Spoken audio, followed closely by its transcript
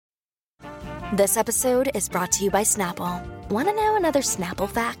This episode is brought to you by Snapple. Want to know another Snapple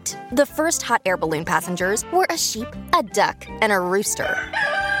fact? The first hot air balloon passengers were a sheep, a duck, and a rooster.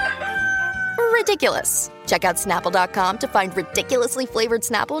 Ridiculous. Check out Snapple.com to find ridiculously flavored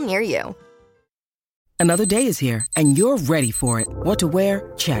Snapple near you. Another day is here, and you're ready for it. What to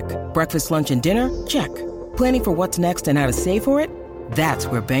wear? Check. Breakfast, lunch, and dinner? Check. Planning for what's next and how to save for it? That's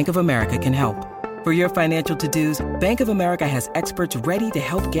where Bank of America can help. For your financial to-dos, Bank of America has experts ready to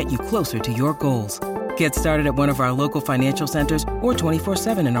help get you closer to your goals. Get started at one of our local financial centers or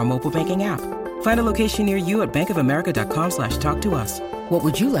 24/7 in our mobile banking app. Find a location near you at bankofamerica.com/talktous. What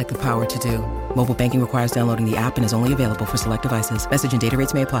would you like the power to do? Mobile banking requires downloading the app and is only available for select devices. Message and data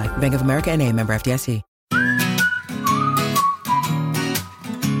rates may apply. Bank of America N.A., member FDIC.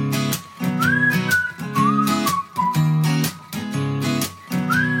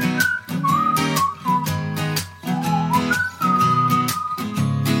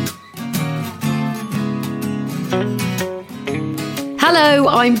 Hello,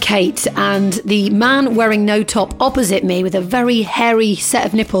 I'm Kate, and the man wearing no top opposite me with a very hairy set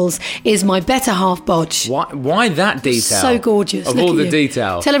of nipples is my better half, Bodge. Why that detail? So gorgeous. Of Look all at the you.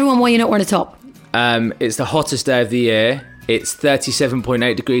 detail. Tell everyone why you're not wearing a top. It's the hottest day of the year. It's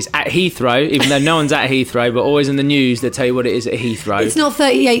 37.8 degrees at Heathrow, even though no one's at Heathrow, but always in the news they tell you what it is at Heathrow. It's not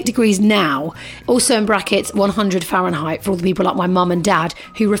 38 degrees now. Also in brackets, 100 Fahrenheit for all the people like my mum and dad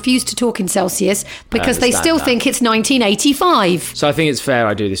who refuse to talk in Celsius because they still think it's 1985. So I think it's fair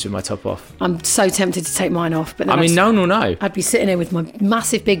I do this with my top off. I'm so tempted to take mine off. But then no one will know. I'd be sitting here with my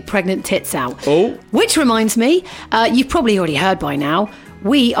massive big pregnant tits out. Oh. Which reminds me, you've probably already heard by now,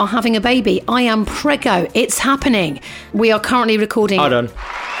 we are having a baby. I am preggo. It's happening. We are currently recording. Hold on.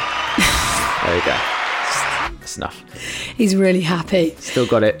 There you go. That's enough. He's really happy. Still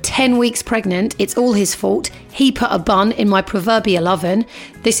got it. 10 weeks pregnant. It's all his fault. He put a bun in my proverbial oven.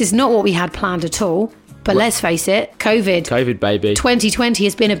 This is not what we had planned at all. But let's face it, COVID, baby. 2020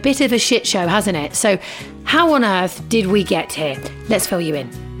 has been a bit of a shit show, hasn't it? So how on earth did we get here? Let's fill you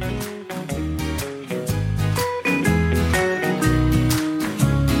in.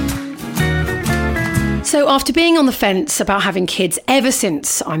 So after being on the fence about having kids ever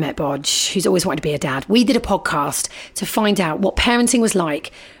since I met Bodge, who's always wanted to be a dad, we did a podcast to find out what parenting was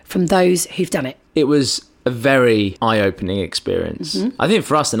like from those who've done it. It was a very eye-opening experience. I think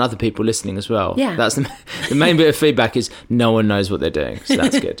for us and other people listening as well. Yeah. That's the main bit of feedback is no one knows what they're doing, so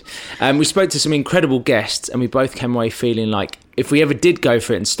that's good. We spoke to some incredible guests and we both came away feeling like if we ever did go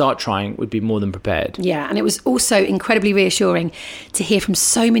for it and start trying, we'd be more than prepared. Yeah, and it was also incredibly reassuring to hear from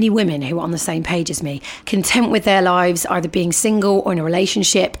so many women who are on the same page as me, content with their lives, either being single or in a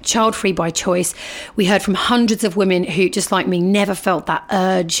relationship, child-free by choice. We heard from hundreds of women who, just like me, never felt that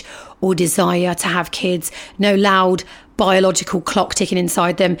urge or desire to have kids, no loud biological clock ticking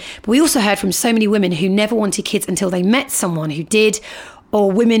inside them. But we also heard from so many women who never wanted kids until they met someone who did, or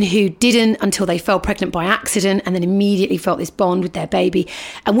women who didn't until they fell pregnant by accident and then immediately felt this bond with their baby,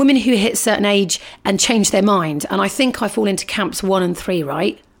 and women who hit a certain age and changed their mind. And I think I fall into camps 1 and 3,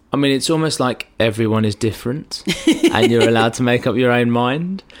 right? I mean, it's almost like everyone is different and you're allowed to make up your own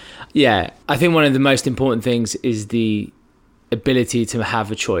mind. Yeah, I think one of the most important things is the ability to have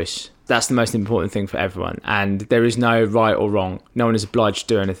a choice. That's the most important thing for everyone. And there is no right or wrong. No one is obliged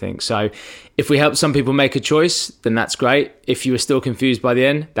to do anything. So if we help some people make a choice, then that's great. If you were still confused by the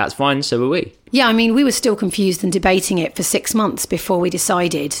end, that's fine. So were we. Yeah, I mean, we were still confused and debating it for 6 months before we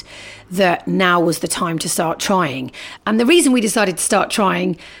decided that now was the time to start trying. And the reason we decided to start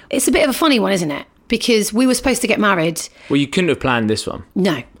trying, it's a bit of a funny one, isn't it? Because we were supposed to get married. Well, you couldn't have planned this one.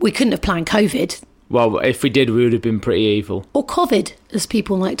 No, we couldn't have planned COVID. Well, if we did, we would have been pretty evil. Or COVID, as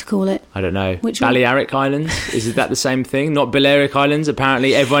people like to call it. I don't know. Which one? Balearic Islands? Is that the same thing? Not Balearic Islands?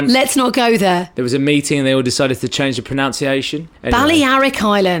 Apparently everyone... Let's not go there. There was a meeting and they all decided to change the pronunciation. Anyway. Balearic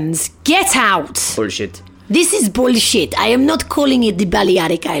Islands. Get out. Bullshit. This is bullshit. I am not calling it the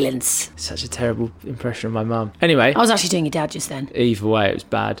Balearic Islands. Such a terrible impression of my mum. Anyway. I was actually doing your dad just then. Either way, it was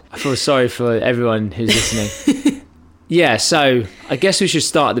bad. I feel sorry for everyone who's listening. Yeah, so I guess we should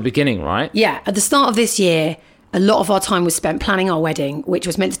start at the beginning, right? Yeah, at the start of this year, a lot of our time was spent planning our wedding, which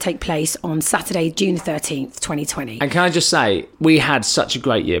was meant to take place on Saturday, June 13th, 2020. And can I just say, we had such a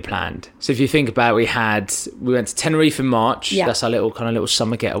great year planned. So if you think about it, we went to Tenerife in March. Yeah. That's our little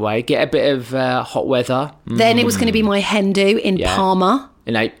summer getaway. Get a bit of hot weather. Then it was going to be my hen do in Palma.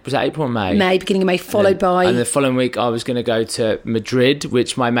 Was that April or May? May, beginning of May, followed by... And the following week, I was going to go to Madrid,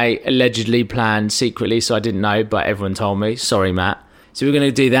 which my mate allegedly planned secretly, so I didn't know, but everyone told me. Sorry, Matt. So we were going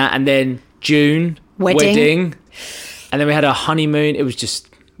to do that. And then June, wedding. And then we had our honeymoon. It was just...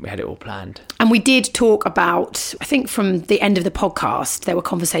 we had it all planned. And we did talk about, I think from the end of the podcast, there were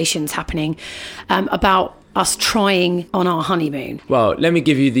conversations happening about us trying on our honeymoon. Well, let me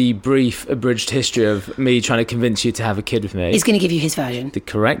give you the brief abridged history of me trying to convince you to have a kid with me. He's going to give you his version. The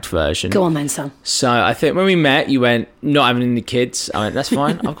correct version. Go on then, son. So I think when we met, you went, not having any kids. I went, that's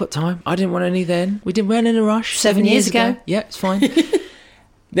fine. I've got time. I didn't want any then. weren't in a rush. 7 years ago. Yeah, it's fine.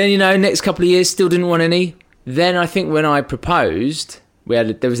 Then, next couple of years, still didn't want any. Then I think when I proposed,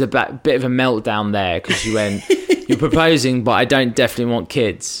 there was a bit of a meltdown there because you went, you're proposing, but I don't definitely want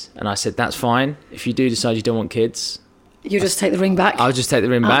kids. And I said, that's fine. If you do decide you don't want kids, you'll just take the ring back. I'll just take the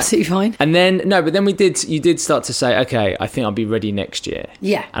ring back. Absolutely fine. And then, but then you did start to say, okay, I think I'll be ready next year.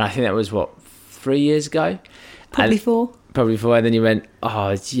 Yeah. And I think that was 3 years ago? Probably 4. Probably 4. And then you went,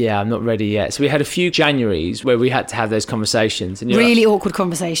 oh, yeah, I'm not ready yet. So we had a few Januaries where we had to have those conversations. And really awkward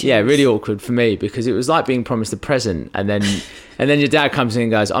conversations. Yeah, really awkward for me because it was like being promised a present. And then your dad comes in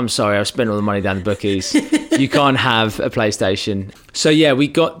and goes, I'm sorry, I've spent all the money down the bookies. You can't have a PlayStation. So, yeah, we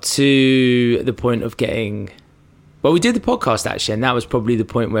got to the point of getting... Well, we did the podcast, actually, and that was probably the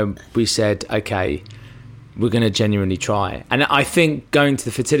point where we said, okay, we're going to genuinely try. And I think going to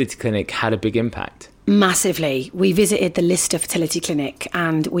the fertility clinic had a big impact. Massively. We visited the Lister Fertility Clinic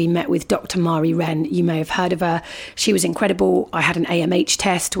and we met with Dr. Mari Wren. You may have heard of her. She was incredible. I had an AMH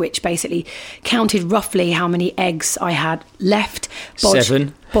test, which basically counted roughly how many eggs I had left.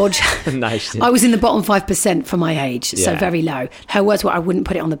 7. Nice. I was in the bottom 5% for my age, so Yeah. very low. Her words were, I wouldn't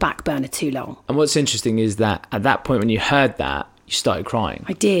put it on the back burner too long. And what's interesting is that at that point when you heard that, you started crying.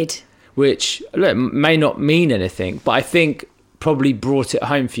 I did. Which, look, may not mean anything, but I think probably brought it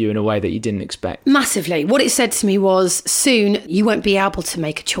home for you in a way that you didn't expect. Massively. What it said to me was, soon you won't be able to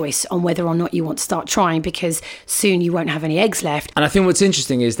make a choice on whether or not you want to start trying because soon you won't have any eggs left. And I think what's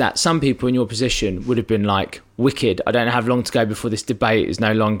interesting is that some people in your position would have been like, wicked, I don't have long to go before this debate is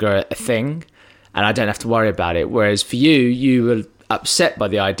no longer a thing and I don't have to worry about it. Whereas for you were upset by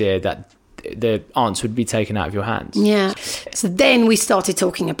the idea that the answer would be taken out of your hands. Yeah. So then we started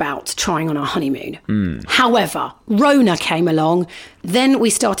talking about trying on our honeymoon. However, Rona came along. Then we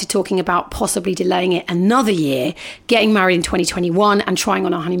started talking about possibly delaying it another year, getting married in 2021 and trying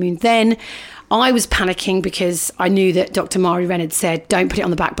on our honeymoon then. I was panicking because I knew that Dr. Mari Wren had said, don't put it on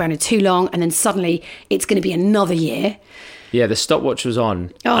the back burner too long. And then suddenly it's going to be another year. Yeah, the stopwatch was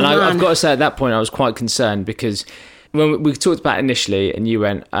on. Oh, and man. I've got to say at that point I was quite concerned because when we talked about it initially and you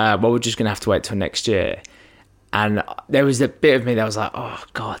went, well, we're just going to have to wait till next year. And there was a bit of me that was like, oh,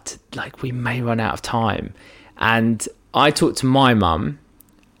 God, like we may run out of time. And I talked to my mum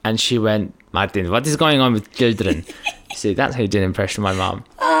and she went, Martin, what is going on with children? See, that's how you did an impression of my mum.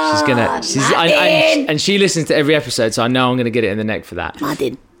 And she listens to every episode, so I know I'm going to get it in the neck for that.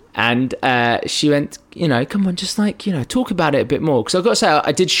 Martin. And she went, come on, just talk about it a bit more. Because I've got to say,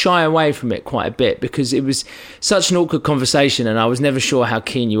 I did shy away from it quite a bit because it was such an awkward conversation and I was never sure how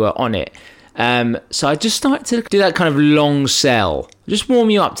keen you were on it. So I just started to do that kind of long sell, just warm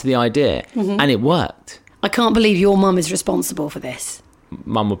you up to the idea. Mm-hmm. And it worked. I can't believe your mum is responsible for this.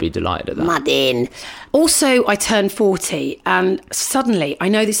 Mum would be delighted at that. Martin. Also, I turned 40 and suddenly, I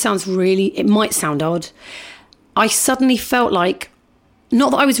know this sounds it might sound odd. I suddenly felt like,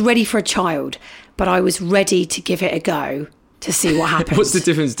 not that I was ready for a child, but I was ready to give it a go to see what happens. What's the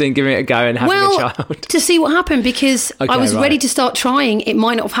difference between giving it a go and having a child? To see what happened, because I was ready to start trying. It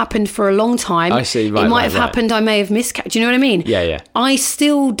might not have happened for a long time. I see, right. It might have happened, I may have miscarried. Do you know what I mean? Yeah. I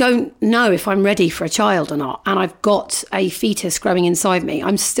still don't know if I'm ready for a child or not. And I've got a fetus growing inside me.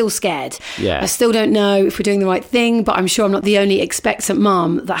 I'm still scared. Yeah. I still don't know if we're doing the right thing, but I'm sure I'm not the only expectant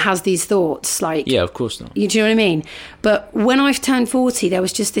mum that has these thoughts. Yeah, of course not. Do you know what I mean? But when I've turned 40, there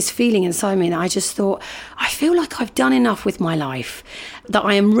was just this feeling inside me that I just thought, I feel like I've done enough with my life, that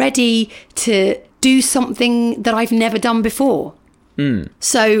I am ready to do something that I've never done before.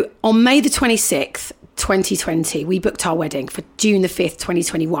 So on May the 26th, 2020, we booked our wedding for June the 5th,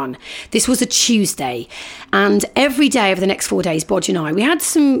 2021. This was a Tuesday. And every day over the next 4 days, Bodge and I, we had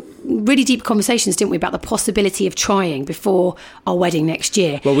some really deep conversations, didn't we, about the possibility of trying before our wedding next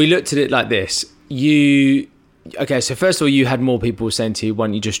year. Well, we looked at it like this. Okay, so first of all, you had more people saying to you, why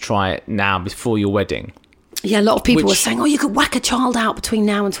don't you just try it now before your wedding? Yeah, a lot of people were saying, you could whack a child out between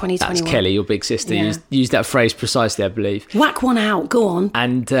now and 2021. That's Kelly, your big sister, used that phrase precisely, I believe. Whack one out, go on.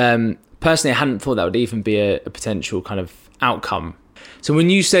 And personally, I hadn't thought that would even be a potential kind of outcome. So when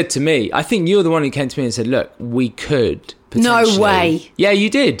you said to me, I think you're the one who came to me and said, look, we could potentially... No way. Yeah,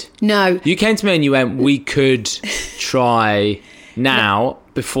 you did. No. You came to me and you went, we could try now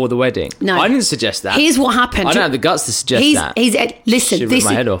before the wedding. No. I didn't suggest that. Here's what happened. I don't have the guts to suggest that. Listen, Should rip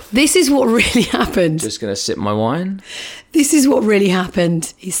my head off. This is what really happened. Just going to sip my wine. This is what really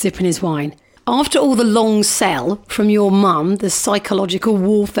happened. He's sipping his wine. After all the long sell from your mum, the psychological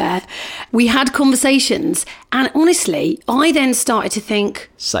warfare, we had conversations. And honestly, I then started to think...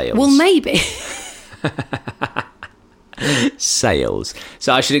 Sales. Well, maybe... Sales.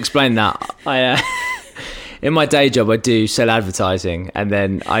 So I should explain that. In my day job, I do sell advertising, and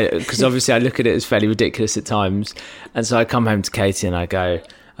then because obviously I look at it as fairly ridiculous at times, and so I come home to Katie and I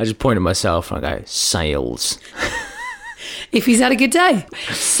just point at myself and I go, sales. If he's had a good day.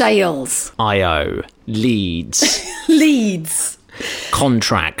 Sales. IO. Leads. Leads.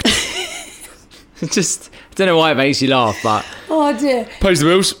 Contract. Just, I don't know why it makes you laugh, but... Oh, dear. Pays the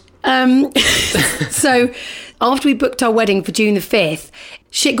bills. So after we booked our wedding for June the 5th,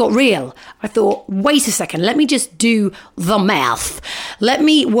 shit got real. I thought, wait a second, let me just do the math. Let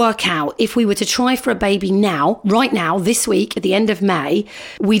me work out if we were to try for a baby now, right now, this week, at the end of May,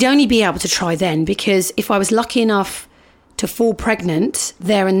 we'd only be able to try then, because if I was lucky enough to fall pregnant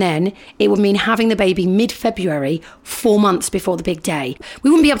there and then, it would mean having the baby mid-February, 4 months before the big day.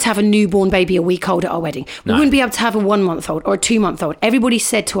 We wouldn't be able to have a newborn baby a week old at our wedding. We wouldn't be able to have a 1-month-old or a 2-month-old. Everybody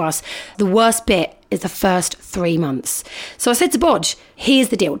said to us, the worst bit is the first 3 months. So I said to Bodge, here's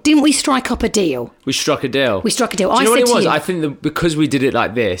the deal. Didn't we strike up a deal? We struck a deal. We struck a deal. Do you know what it was? You, I think that because we did it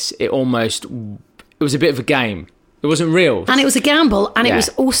like this, it was a bit of a game. It wasn't real. And it was a gamble, and it was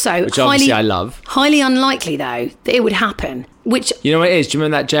also which obviously I love. Highly unlikely, though, that it would happen. Which, you know what it is? Do you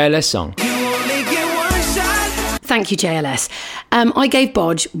remember that JLS song? Thank you, JLS. I gave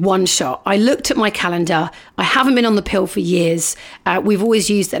Bodge one shot. I looked at my calendar. I haven't been on the pill for years. We've always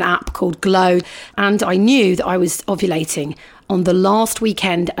used an app called Glow, and I knew that I was ovulating on the last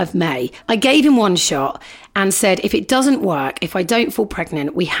weekend of May. I gave him one shot and said, if it doesn't work, if I don't fall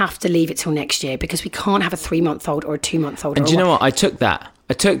pregnant, we have to leave it till next year, because we can't have a 3-month-old or a 2-month-old. And do you know what? I took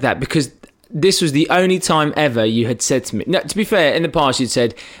that because this was the only time ever you had said to me... No, to be fair, in the past you'd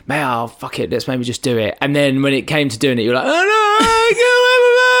said, fuck it, let's maybe just do it. And then when it came to doing it, you were like, oh no,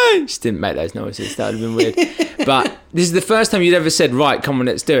 get away from me. Just didn't make those noises. That would have been weird. But this is the first time you'd ever said, right, come on,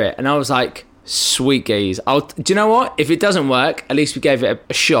 let's do it. And I was like, sweet geez. Do you know what? If it doesn't work, at least we gave it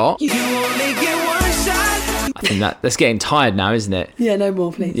a shot. You only get one shot. I think that's getting tired now, isn't it? Yeah, no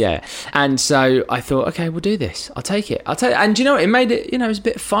more, please. Yeah. And so I thought, okay, we'll do this. I'll take it. And do you know what? It made it, it was a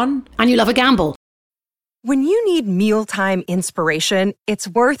bit fun. And you love a gamble. When you need mealtime inspiration, it's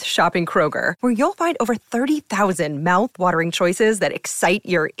worth shopping Kroger, where you'll find over 30,000 mouth-watering choices that excite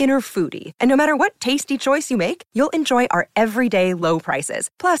your inner foodie. And no matter what tasty choice you make, you'll enjoy our everyday low prices,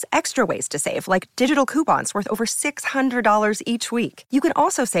 plus extra ways to save, like digital coupons worth over $600 each week. You can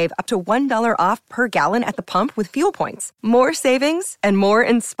also save up to $1 off per gallon at the pump with fuel points. More savings and more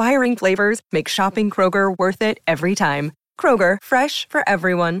inspiring flavors make shopping Kroger worth it every time. Kroger, fresh for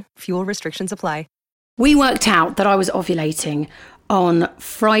everyone. Fuel restrictions apply. We worked out that I was ovulating on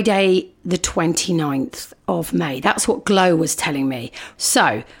Friday the 29th of May. That's what Glow was telling me.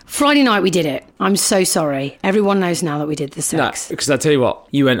 So, Friday night we did it. I'm so sorry. Everyone knows now that we did the sex. No, because I tell you what,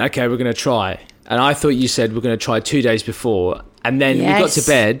 you went, okay, we're going to try. And I thought you said we're going to try 2 days before. And then we got to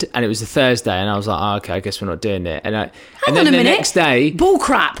bed and it was a Thursday and I was like, oh, okay, I guess we're not doing it. And then the next day... Bull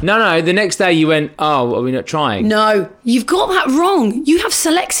crap. No, the next day you went, oh, are we not trying? No, you've got that wrong. You have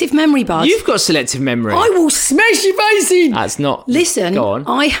selective memory, Buzz. You've got selective memory. I will smash your face in. That's not... Listen, go on.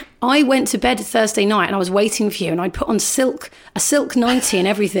 I went to bed Thursday night and I was waiting for you and I'd put on a silk 90 and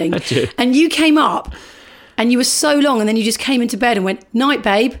everything. And you came up and you were so long and then you just came into bed and went, night,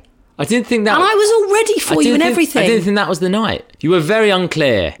 babe. I didn't think that... And I was all ready for you and everything. I didn't think that was the night. You were very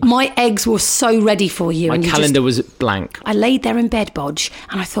unclear. My eggs were so ready for you. My calendar was blank. I laid there in bed, Bodge,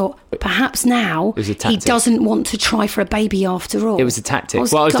 and I thought, perhaps now he doesn't want to try for a baby after all. It was a tactic.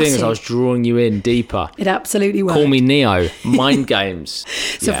 What I was doing is I was drawing you in deeper. It absolutely was. Call me Neo. Mind games.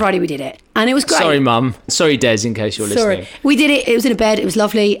 So Friday we did it. And it was great. Sorry, Mum. Sorry, Des, in case you're listening. We did it. It was in a bed. It was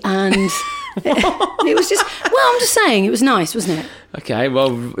lovely. And... it was just, I'm just saying, it was nice, wasn't it? Okay,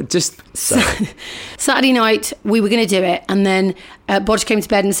 well, just... Saturday night, we were going to do it, and then Bodge came to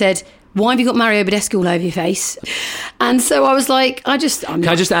bed and said, why have you got Mario Badescu all over your face? And so I was like, Can I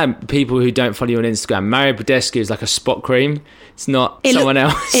just add, people who don't follow you on Instagram, Mario Badescu is like a spot cream. It's not someone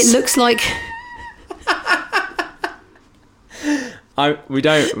else. It looks like... We're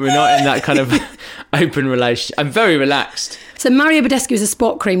not in that kind of open relationship. I'm very relaxed. So Mario Badescu is a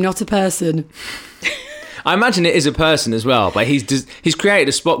spot cream, not a person. I imagine it is a person as well, but he's created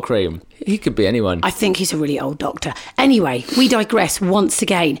a spot cream. He could be anyone. I think he's a really old doctor. Anyway, we digress once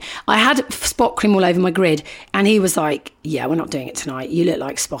again. I had spot cream all over my grid, and he was like, yeah, we're not doing it tonight. You look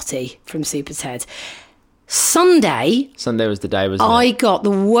like Spotty from Super Ted. Sunday was the day, wasn't it? I got the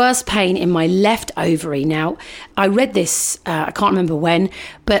worst pain in my left ovary. Now, I read this, I can't remember when,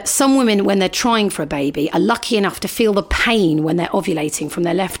 but some women, when they're trying for a baby, are lucky enough to feel the pain when they're ovulating from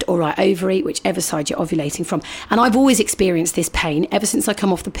their left or right ovary, whichever side you're ovulating from. And I've always experienced this pain ever since I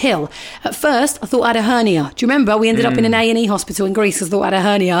come off the pill. At first, I thought I had a hernia. Do you remember? We ended up in an A&E hospital in Greece because I thought I had a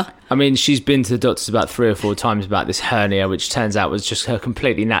hernia. I mean, she's been to the doctors about 3 or 4 times about this hernia, which turns out was just her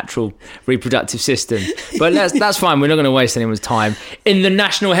completely natural reproductive system. But that's fine. We're not going to waste anyone's time. In the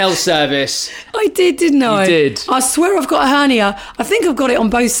National Health Service. I did, didn't I? You did. I swear I've got a hernia. I think I've got it on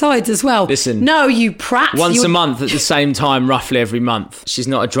both sides as well. Listen. No, you prat. Once a month at the same time, roughly every month. She's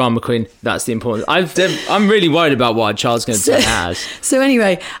not a drama queen. That's the important. I'm really worried about what our child's going to turn as. So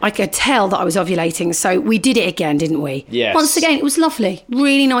anyway, I could tell that I was ovulating. So we did it again, didn't we? Yes. Once again, it was lovely.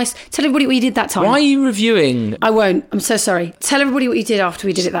 Really nice. Tell everybody what you did that time. Why are you reviewing? I won't. I'm so sorry. Tell everybody what you did after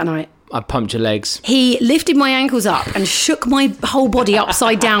we did it that night. I pumped your legs. He lifted my ankles up and shook my whole body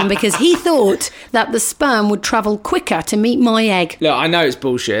upside down because he thought that the sperm would travel quicker to meet my egg. Look, I know it's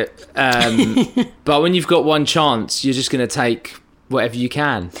bullshit, but when you've got one chance, you're just going to take whatever you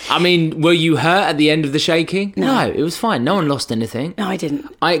can. I mean, were you hurt at the end of the shaking? No, it was fine. No one lost anything. No, I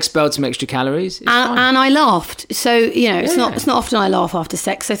didn't. I expelled some extra calories. And I laughed. So, it's not often I laugh after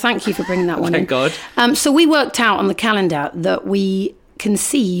sex. So thank you for bringing that one in. Thank God. So we worked out on the calendar that we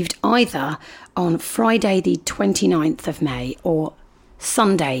conceived either on Friday the 29th of May or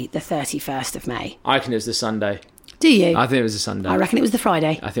Sunday the 31st of May. I reckon it was the Sunday. Do you? I think it was the Sunday. I reckon it was the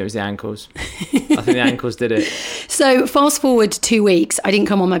Friday. I think it was the ankles. I think the ankles did it. So fast forward 2 weeks, I didn't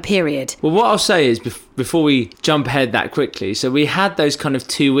come on my period. Well, what I'll say is, before we jump ahead that quickly, so we had those kind of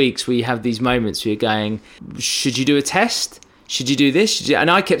 2 weeks where you have these moments where you're going, should you do a test? Should you do this? And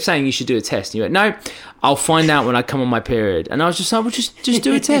I kept saying you should do a test. And you went, no, I'll find out when I come on my period. And I was just like, well, just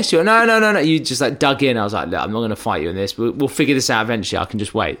do a test. You went, no. You just like dug in. I was like, look, I'm not going to fight you in this. We'll figure this out eventually. I can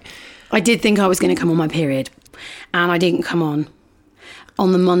just wait. I did think I was going to come on my period. And I didn't come on.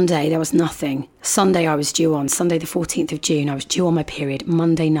 On the Monday, there was nothing. Sunday, I was due on. Sunday, the 14th of June, I was due on my period.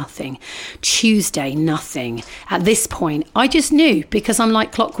 Monday, nothing. Tuesday, nothing. At this point, I just knew because I'm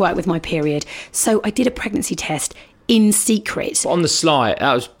like clockwork with my period. So I did a pregnancy test in secret. On the sly,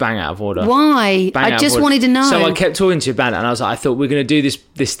 that was bang out of order. Why? I just wanted to know. So I kept talking to you about it, and I was like, I thought we're going to do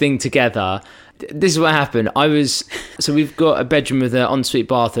this thing together. This is what happened. So we've got a bedroom with an ensuite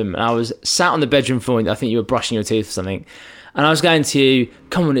bathroom, and I was sat on the bedroom floor, and I think you were brushing your teeth or something. And I was going to you,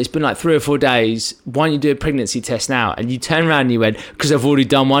 come on, it's been like 3 or 4 days. Why don't you do a pregnancy test now? And you turned around and you went, because I've already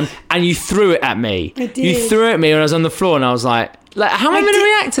done one. And you threw it at me. I did. You threw it at me when I was on the floor, and I was like how am I going to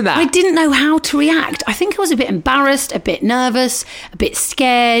react to that? I didn't know how to react. I think I was a bit embarrassed, a bit nervous, a bit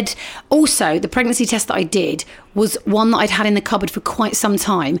scared. Also, the pregnancy test that I did was one that I'd had in the cupboard for quite some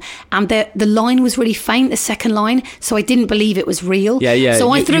time, and the line was really faint, the second line, so I didn't believe it was real. Yeah.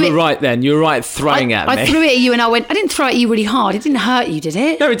 So I threw it. You were right then. You were right throwing at me. I threw it at you, and I went, I didn't throw it at you really hard. It didn't hurt you, did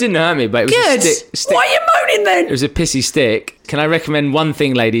it? No, it didn't hurt me, but it was good. a stick. Why are you moaning then? It was a pissy stick. Can I recommend one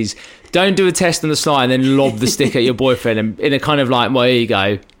thing, ladies? Don't do a test on the sly and then lob the stick at your boyfriend and in a kind of like, well, here you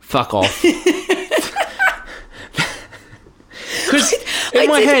go, fuck off. Because in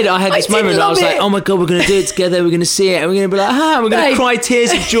my head, I had this moment that I was like, oh my God, we're going to do it together, we're going to see it, and we're going to be like, we're going to cry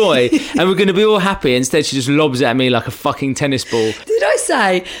tears of joy, and we're going to be all happy. Instead, she just lobs it at me like a fucking tennis ball. Did I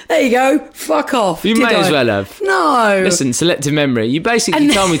say, there you go, fuck off? You may as well have. No. Listen, selective memory. You basically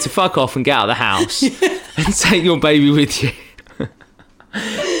told me to fuck off and get out of the house and take your baby with you.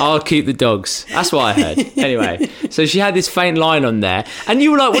 I'll keep the dogs. That's what I heard. Anyway, so she had this faint line on there, and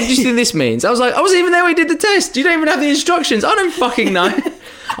you were like, what do you think this means? I was like, I wasn't even there when we did the test. You don't even have the instructions. I don't fucking know.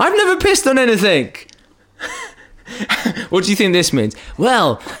 I've never pissed on anything. What do you think this means?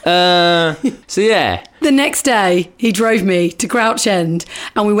 Well, so yeah. The next day, he drove me to Crouch End,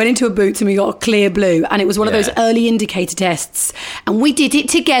 and we went into a Boots and we got a Clear Blue, and it was one of those early indicator tests, and we did it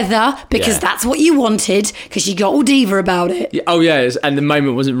together because that's what you wanted, because you got all diva about it. Oh yeah, and the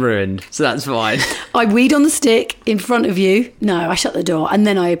moment wasn't ruined, so that's fine. I weed on the stick in front of you. No, I shut the door, and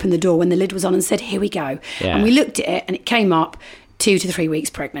then I opened the door when the lid was on and said, here we go. Yeah. And we looked at it, and it came up 2 to 3 weeks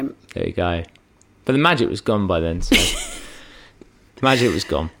pregnant. There you go. But the magic was gone by then, so the magic was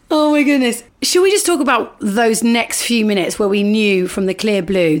gone. Oh my goodness. Should we just talk about those next few minutes where we knew from the Clear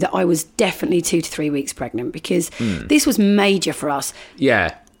Blue that I was definitely 2 to 3 weeks pregnant, because this was major for us.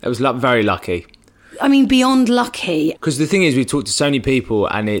 Yeah, it was very lucky. I mean, beyond lucky. Because the thing is, we talked to so many people,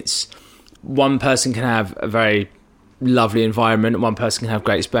 and it's one person can have a very lovely environment, one person can have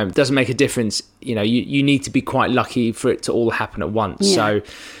great sperm. It doesn't make a difference. You know, you need to be quite lucky for it to all happen at once. Yeah. So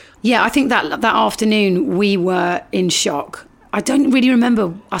yeah, I think that afternoon we were in shock. I don't really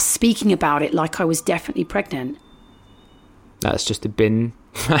remember us speaking about it like I was definitely pregnant. that's just the bin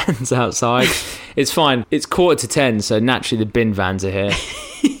vans outside. It's fine. It's 9:45, so naturally the bin vans are here.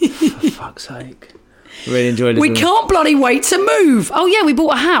 For fuck's sake. Really enjoyed it. We can't bloody wait to move. Oh yeah, we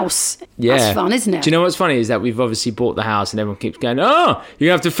bought a house. Yeah. That's fun, isn't it? Do you know what's funny is that we've obviously bought the house and everyone keeps going, oh, you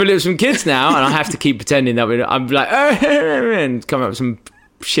have to fill it with some kids now. And I have to keep pretending that I'm like, and come up with some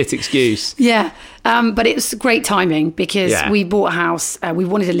shit excuse. Yeah, but it's great timing because Yeah. we bought a house. We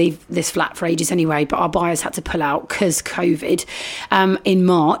wanted to leave this flat for ages anyway, but our buyers had to pull out because COVID in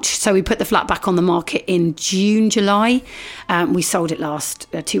March. So we put the flat back on the market in June, July. We sold it last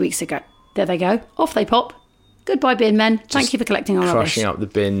 2 weeks ago. There they go. Off they pop. Goodbye, bin men. Thank you for collecting our rubbish. Crushing up the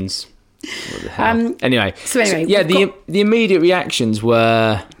bins. What the hell? Anyway, yeah, the immediate reactions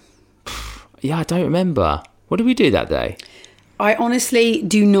were, yeah, I don't remember. What did we do that day? I honestly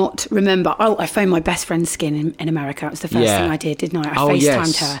do not remember. Oh, I phoned my best friend Skin in America. It was the first Yeah. thing I did, didn't I? I Oh, FaceTimed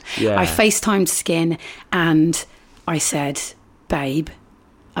yes. her. Yeah. I FaceTimed Skin and I said, babe,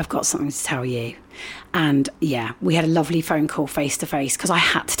 I've got something to tell you. And yeah, we had a lovely phone call face to face because I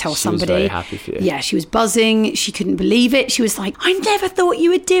had to tell She was somebody. very happy for you. Yeah, she was buzzing. She couldn't believe it. She was like, I never thought you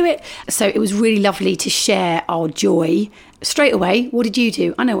would do it. So it was really lovely to share our joy. Straight away, what did you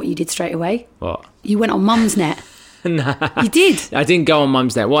do? I know what you did straight away. What? You went on Mumsnet. You did. I didn't go on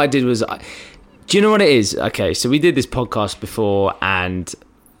Mumsnet. What I did was, do you know what it is? Okay, so we did this podcast before and,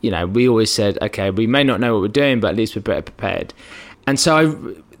 you know, we always said, okay, we may not know what we're doing, but at least we're better prepared. And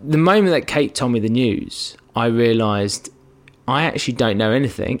so the moment that Kate told me the news, I realised I actually don't know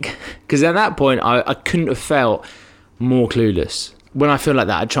anything. Because at that point, I couldn't have felt more clueless. When I feel like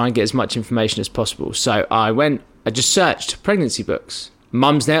that, I try and get as much information as possible. So I just searched pregnancy books.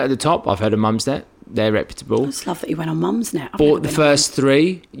 Mumsnet at the top. I've heard of Mumsnet. They're reputable. It's love that you went on Mumsnet. I've Bought never the been first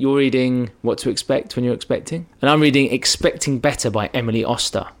 3. You're reading What to Expect When You're Expecting. And I'm reading Expecting Better by Emily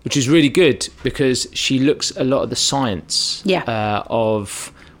Oster, which is really good because she looks a lot of the science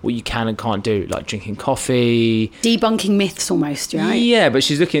of what you can and can't do, like drinking coffee. debunking myths almost, right? Yeah, but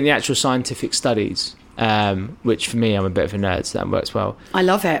she's looking at the actual scientific studies, which for me, I'm a bit of a nerd, so that works well. I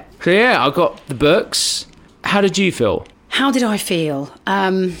love it. So yeah, I got the books. How did you feel? How did I feel?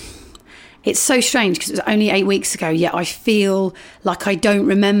 It's so strange because it was only 8 weeks ago, yet I feel like I don't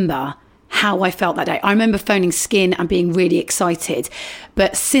remember how I felt that day. I remember phoning Skin and being really excited.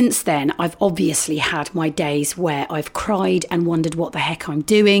 But since then, I've obviously had my days where I've cried and wondered what the heck I'm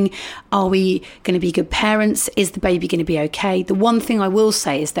doing. Are we going to be good parents? Is the baby going to be okay? The one thing I will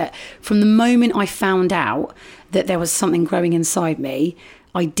say is that from the moment I found out that there was something growing inside me,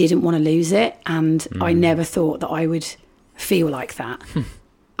 I didn't want to lose it. And I never thought that I would feel like that.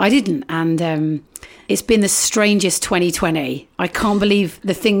 I didn't. And it's been the strangest 2020. I can't believe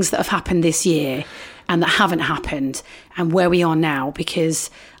the things that have happened this year and that haven't happened and where we are now. Because,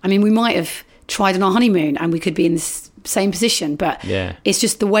 I mean, we might have tried on our honeymoon and we could be in the same position. But it's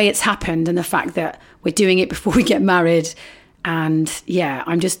just the way it's happened and the fact that we're doing it before we get married. And yeah,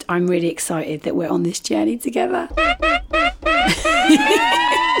 I'm really excited that we're on this journey together.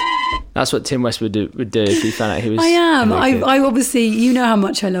 That's what Tim West would do if he found out he was... I am. naked. I obviously, you know how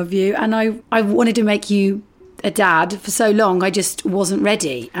much I love you. And I wanted to make you a dad for so long. I just wasn't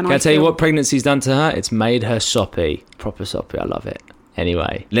ready. And Can I tell you what pregnancy's done to her? It's made her soppy. Proper soppy. I love it.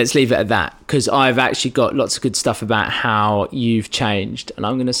 Anyway, let's leave it at that because I've actually got lots of good stuff about how you've changed and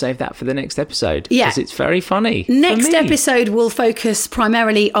I'm going to save that for the next episode because it's very funny. Next episode will focus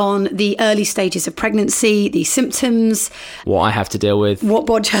primarily on the early stages of pregnancy, the symptoms, what I have to deal with, what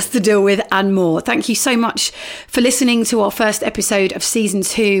Bodge has to deal with and more. Thank you so much for listening to our first episode of season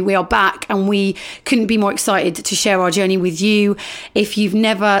 2. We are back and we couldn't be more excited to share our journey with you. If you've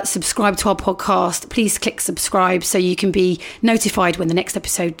never subscribed to our podcast, please click subscribe so you can be notified when the next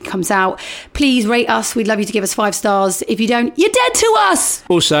episode comes out. Please rate us. We'd love you to give us 5 stars. If you don't, you're dead to us.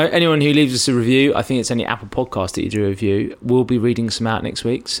 Also, anyone who leaves us a review, I think it's only Apple Podcast that you do a review, we'll be reading some out next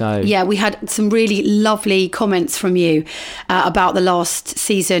week. So yeah, we had some really lovely comments from you about the last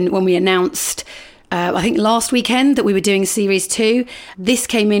season when we announced I think last weekend that we were doing series 2. This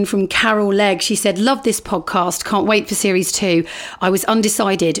came in from Carol Legg. She said, love this podcast. Can't wait for series 2. I was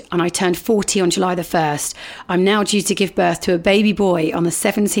undecided and I turned 40 on July the 1st. I'm now due to give birth to a baby boy on the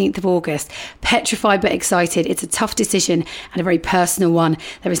 17th of August. Petrified but excited. It's a tough decision and a very personal one.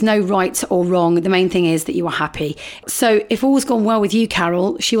 There is no right or wrong. The main thing is that you are happy. So if all's gone well with you,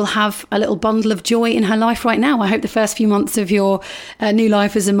 Carol, she will have a little bundle of joy in her life right now. I hope the first few months of your new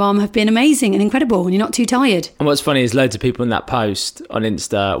life as a mum have been amazing and incredible and you're not too tired. And what's funny is loads of people in that post on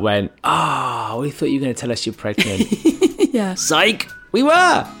Insta went, we thought you were going to tell us you're pregnant. Yeah. Psych, we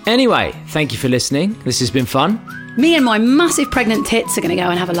were. Anyway, thank you for listening. This has been fun. Me and my massive pregnant tits are going to go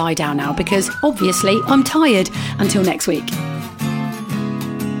and have a lie down now because obviously I'm tired. Until next week.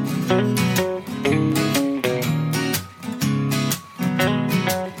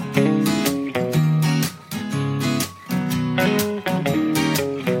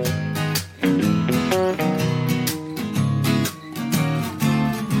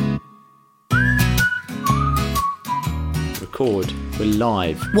 We're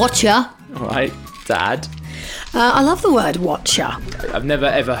live. Watcher. All right, Dad. I love the word watcher. I've never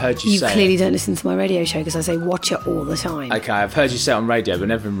ever heard you say it. You clearly don't listen to my radio show because I say watcher all the time. Okay, I've heard you say it on radio, but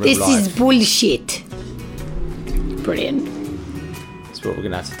never in real life. This is bullshit. Brilliant. That's what we're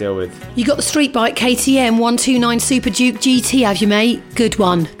going to have to deal with. You got the street bike KTM 129 Super Duke GT, have you, mate? Good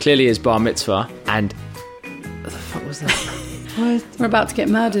one. Clearly his bar mitzvah. And what the fuck was that? We're about to get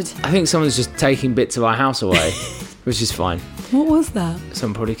murdered. I think someone's just taking bits of our house away, which is fine. What was that?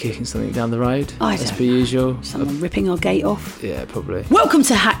 Someone probably kicking something down the road. As per usual. Someone ripping our gate off. Yeah, probably. Welcome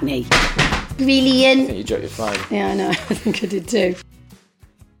to Hackney. Brilliant. I think you dropped your phone. Yeah, I know. I think I did too.